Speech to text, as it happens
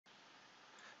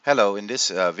Hello, in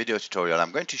this video tutorial,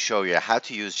 I'm going to show you how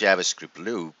to use JavaScript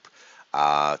loop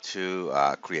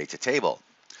to create a table.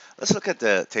 Let's look at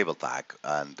the table tag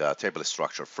and table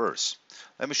structure first.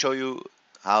 Let me show you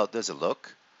how does it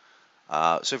look.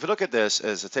 So if you look at this,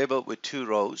 it's a table with two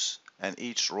rows, and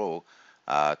each row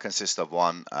consists of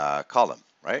one column,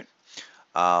 right?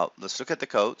 Let's look at the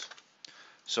code.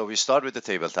 So we start with the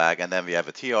table tag, and then we have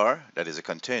a tr, that is a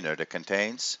container that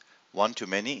contains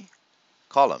one-to-many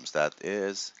columns that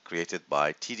is created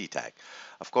by td tag.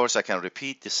 Of course, I can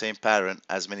repeat the same pattern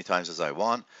as many times as I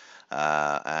want,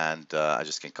 and I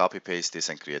just can copy paste this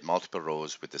and create multiple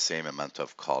rows with the same amount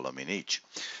of column in each.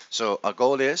 So our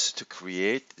goal is to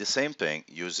create the same thing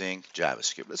using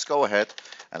JavaScript. Let's go ahead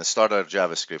and start our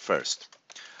JavaScript first.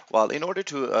 Well, in order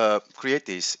to create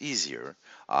this easier,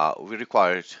 we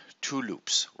require two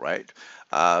loops, right?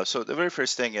 So the very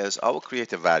first thing is I will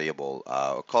create a variable,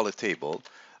 call it table,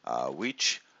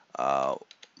 which uh,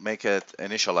 make it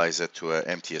initialize it to an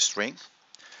empty string.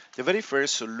 The very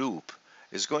first loop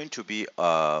is going to be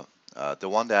the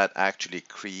one that actually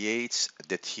creates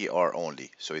the tr only.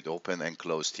 So it open and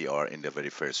close tr in the very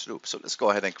first loop. So let's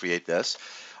go ahead and create this.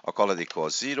 I'll call it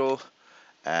equals 0,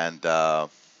 and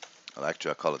I'll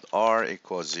call it r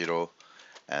equals 0,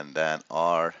 and then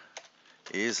r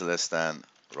is less than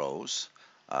rows,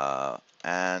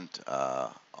 and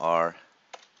r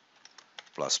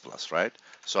plus plus, right?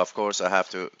 So of course I have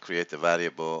to create a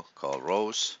variable called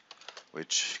rows,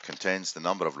 which contains the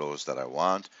number of rows that I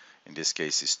want. In this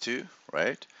case is 2,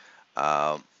 right?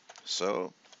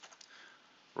 So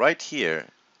right here,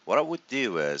 what I would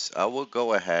do is I will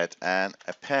go ahead and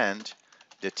append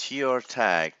the tr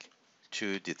tag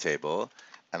to the table,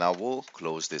 and I will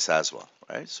close this as well,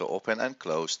 right? So open and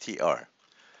close tr.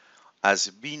 As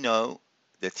we know,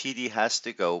 the td has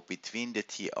to go between the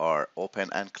tr open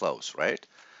and close, right?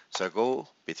 So I go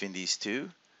between these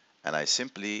two, and I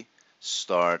simply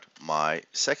start my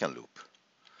second loop.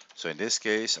 So in this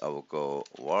case, I will go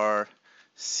var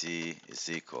c is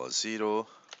equal 0,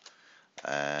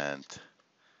 and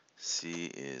c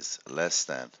is less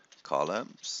than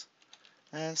columns,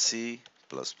 and c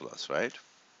plus plus, right?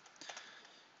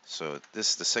 So this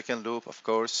is the second loop. Of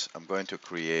course, I'm going to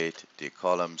create the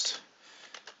columns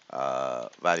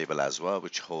variable as well,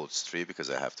 which holds 3 because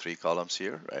I have 3 columns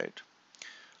here, right?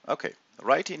 Okay,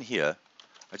 right in here,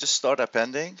 I just start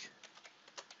appending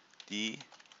the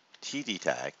td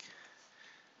tag,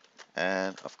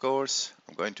 and of course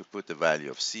I'm going to put the value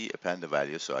of c, append the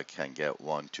value so I can get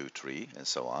 1, 2, 3, and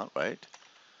so on, right?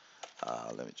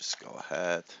 Let me just go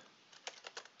ahead.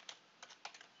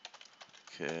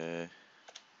 Okay,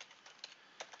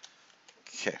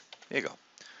 here you go.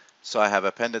 So I have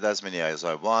appended as many as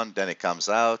I want, then it comes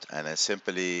out, and I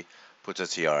simply put a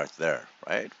tr there,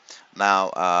 right? Now,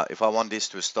 if I want this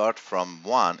to start from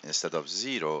 1 instead of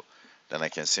 0, then I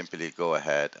can simply go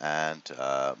ahead and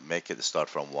make it start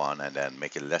from 1 and then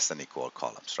make it less than equal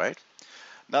columns, right?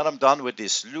 Now that I'm done with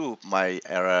this loop, my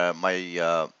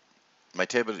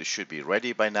table should be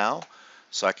ready by now.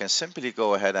 So I can simply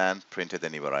go ahead and print it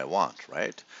anywhere I want,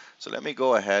 right? So let me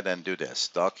go ahead and do this.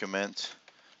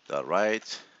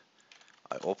 Document.write.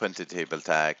 I open the table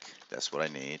tag, that's what I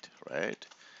need, right?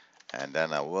 And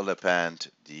then I will append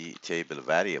the table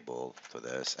variable to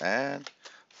this, and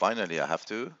finally I have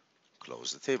to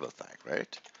close the table tag,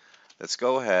 right? Let's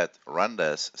go ahead, run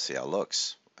this, see how it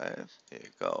looks, right? Here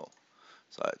you go.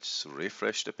 So I just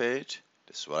refresh the page,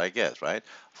 this is what I get, right?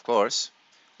 Of course,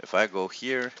 if I go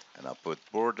here and I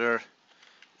put border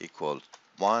equal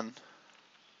 1,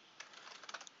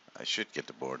 I should get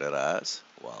the border as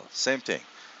well. Same thing.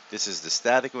 This is the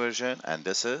static version, and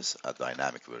this is a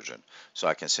dynamic version. So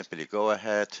I can simply go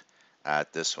ahead,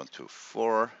 add this one to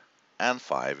 4 and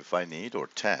 5 if I need, or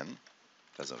 10.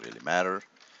 Doesn't really matter.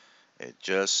 It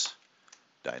just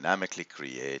dynamically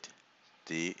create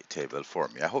the table for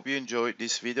me. I hope you enjoyed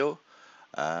this video,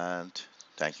 and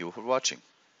thank you for watching.